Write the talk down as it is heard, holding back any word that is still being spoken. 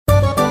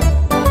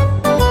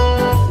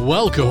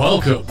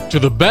Welcome to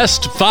the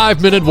Best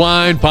 5-Minute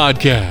Wine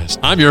Podcast.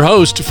 I'm your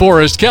host,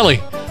 Forrest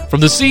Kelly. From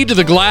the seed to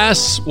the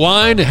glass,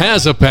 wine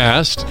has a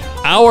past.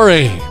 Our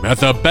aim at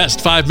the Best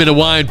 5-Minute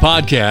Wine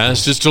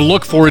Podcast is to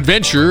look for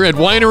adventure at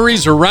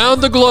wineries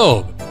around the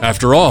globe.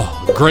 After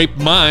all, grape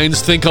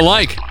minds think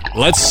alike.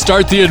 Let's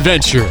start the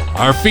adventure.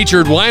 Our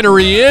featured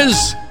winery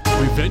is...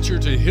 We venture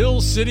to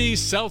Hill City,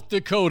 South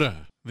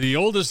Dakota, the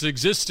oldest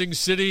existing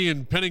city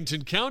in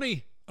Pennington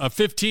County, a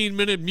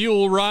 15-minute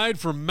mule ride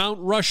from Mount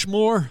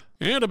Rushmore,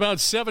 and about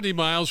 70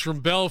 miles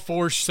from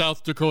Belfort,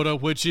 South Dakota,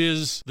 which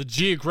is the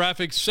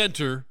geographic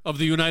center of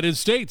the United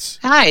States.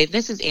 Hi,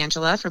 this is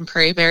Angela from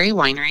Prairie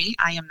Winery.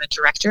 I am the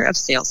Director of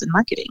Sales and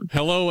Marketing.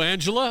 Hello,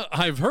 Angela.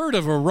 I've heard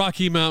of a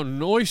Rocky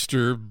Mountain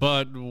oyster,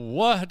 but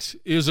what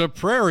is a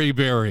prairie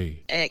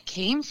berry? It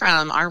came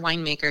from our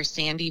winemaker,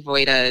 Sandy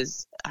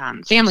Voita's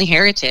family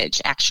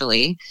heritage,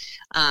 actually.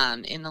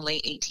 In the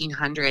late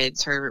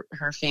 1800s,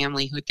 her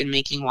family, who had been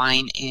making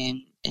wine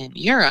in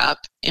Europe,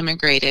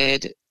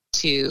 immigrated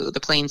to the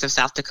plains of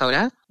South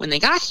Dakota. When they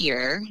got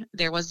here,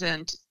 there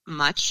wasn't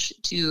much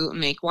to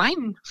make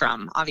wine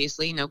from.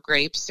 Obviously, no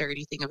grapes or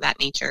anything of that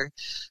nature.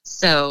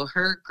 So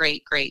her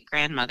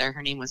great-great-grandmother,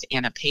 her name was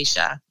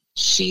Anapacia,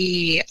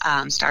 she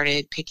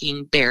started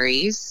picking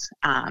berries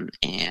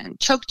and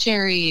choke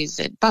cherries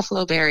and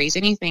buffalo berries,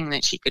 anything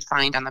that she could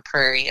find on the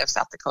prairie of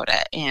South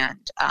Dakota, and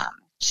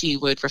she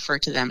would refer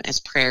to them as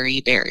prairie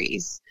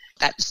berries.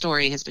 That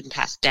story has been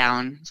passed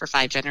down for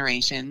 5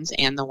 generations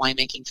and the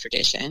winemaking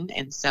tradition.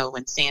 And so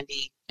when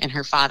Sandy and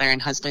her father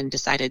and husband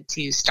decided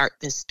to start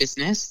this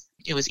business,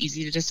 it was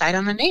easy to decide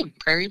on the name,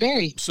 Prairie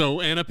Berry. So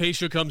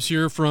Anapacia comes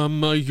here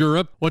from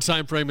Europe. What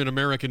time frame in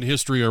American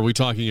history are we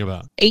talking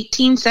about?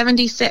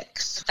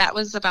 1876. That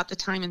was about the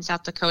time in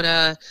South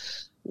Dakota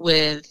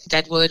with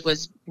Deadwood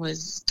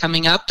was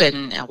coming up,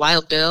 and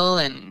Wild Bill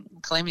and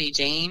Calamity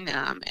Jane,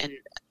 and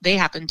they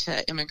happened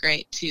to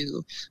immigrate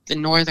to the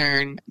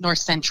north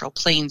central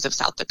plains of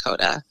South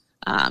Dakota,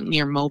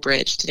 near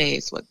Mobridge. Today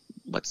is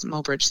what's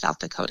Mobridge, South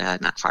Dakota,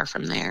 not far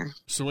from there.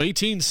 So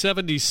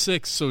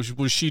 1876, so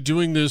was she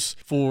doing this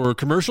for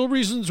commercial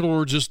reasons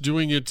or just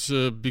doing it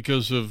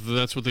because of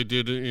that's what they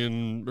did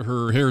in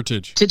her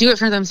heritage? To do it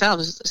for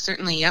themselves,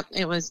 certainly, yep.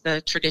 It was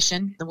the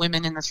tradition. The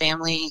women in the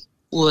family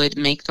would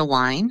make the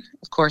wine.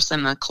 Of course,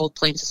 in the cold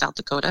plains of South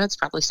Dakota, it's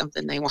probably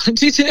something they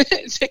wanted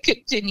to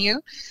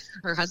continue.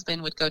 Her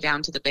husband would go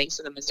down to the banks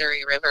of the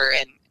Missouri River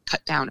and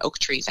cut down oak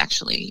trees,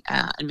 actually,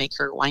 and make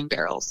her wine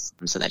barrels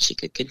so that she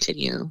could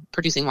continue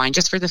producing wine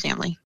just for the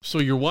family. So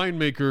your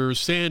winemaker,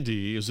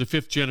 Sandy, is a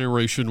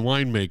 5th-generation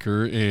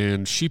winemaker,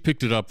 and she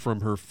picked it up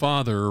from her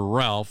father,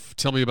 Ralph.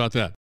 Tell me about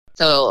that.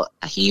 So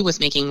he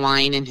was making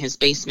wine in his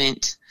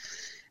basement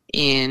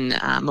in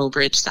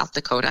Mobridge, South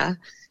Dakota,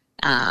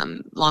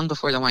 long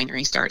before the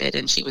winery started,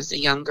 and she was a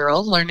young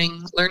girl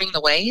learning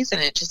the ways,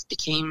 and it just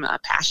became a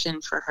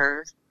passion for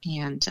her.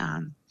 And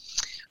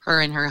her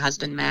and her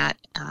husband Matt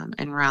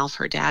and Ralph,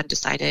 her dad,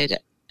 decided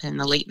in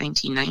the late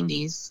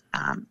 1990s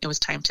it was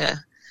time to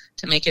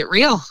make it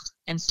real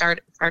and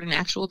start an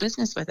actual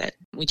business with it.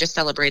 We just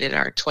celebrated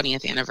our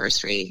 20th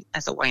anniversary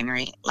as a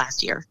winery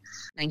last year.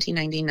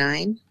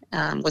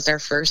 1999 was our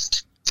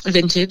first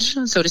vintage,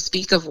 so to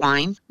speak, of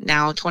wine.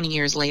 Now, 20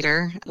 years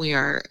later, we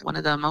are one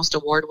of the most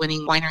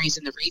award-winning wineries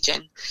in the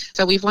region.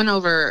 So we've won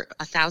over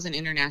 1,000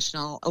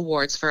 international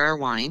awards for our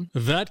wine.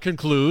 That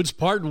concludes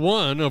part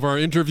 1 of our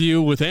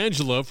interview with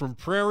Angela from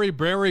Prairie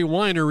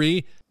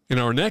Winery. In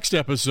our next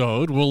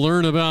episode, we'll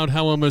learn about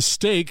how a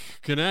mistake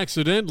can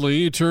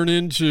accidentally turn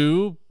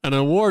into an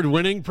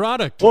award-winning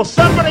product. Will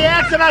somebody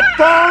answer that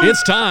phone?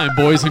 It's time,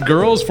 boys and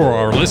girls, for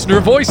our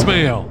listener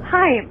voicemail.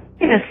 Hi,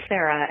 my name is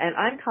Sarah, and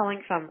I'm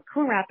calling from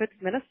Coon Rapids,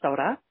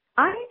 Minnesota.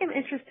 I am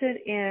interested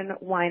in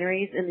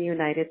wineries in the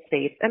United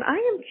States, and I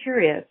am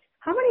curious,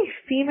 how many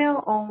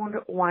female-owned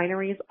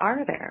wineries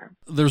are there?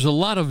 There's a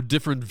lot of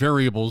different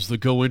variables that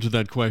go into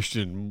that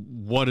question.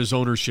 What is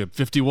ownership,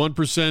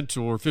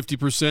 51% or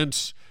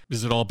 50%?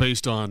 Is it all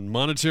based on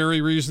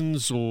monetary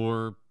reasons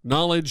or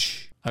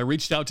knowledge? I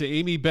reached out to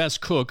Amy Bess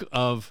Cook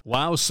of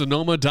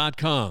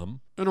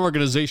WowSonoma.com, an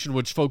organization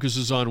which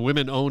focuses on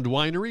women-owned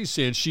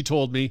wineries, and she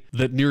told me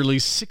that nearly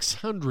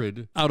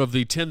 600 out of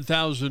the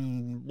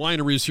 10,000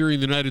 wineries here in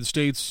the United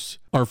States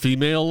are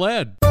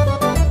female-led.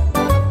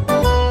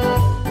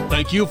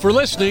 Thank you for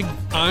listening.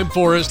 I'm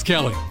Forrest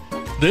Kelly.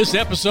 This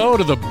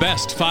episode of the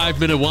Best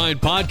 5-Minute Wine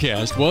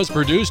Podcast was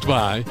produced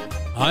by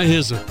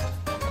iHism.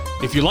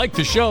 If you like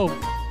the show,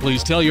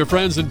 please tell your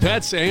friends and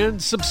pets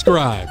and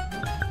subscribe.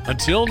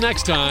 Until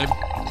next time,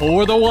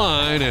 pour the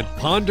wine and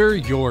ponder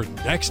your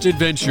next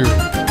adventure.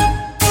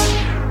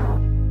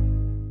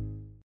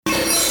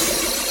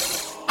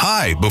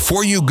 Hi,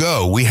 before you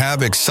go, we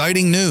have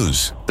exciting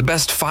news. The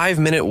Best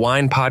 5-Minute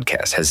Wine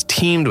Podcast has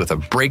teamed with a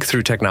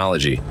breakthrough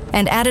technology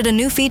and added a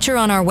new feature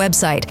on our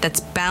website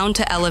that's bound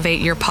to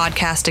elevate your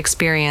podcast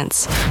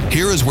experience.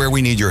 Here is where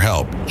we need your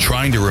help.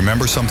 Trying to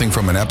remember something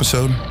from an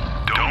episode?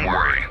 Don't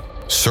worry.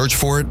 Search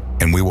for it,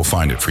 and we will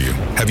find it for you.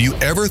 Have you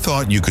ever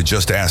thought you could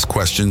just ask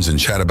questions and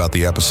chat about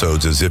the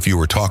episodes as if you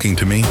were talking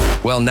to me?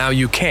 Well, now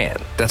you can.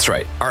 That's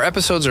right. Our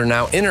episodes are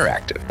now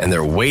interactive, and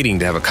they're waiting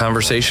to have a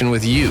conversation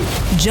with you.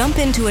 Jump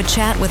into a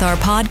chat with our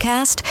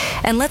podcast,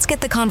 and let's get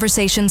the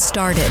conversation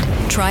started.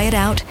 Try it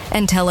out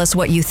and tell us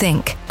what you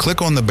think.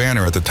 Click on the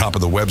banner at the top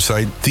of the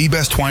website,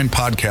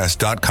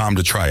 thebestwinepodcast.com,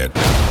 to try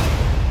it.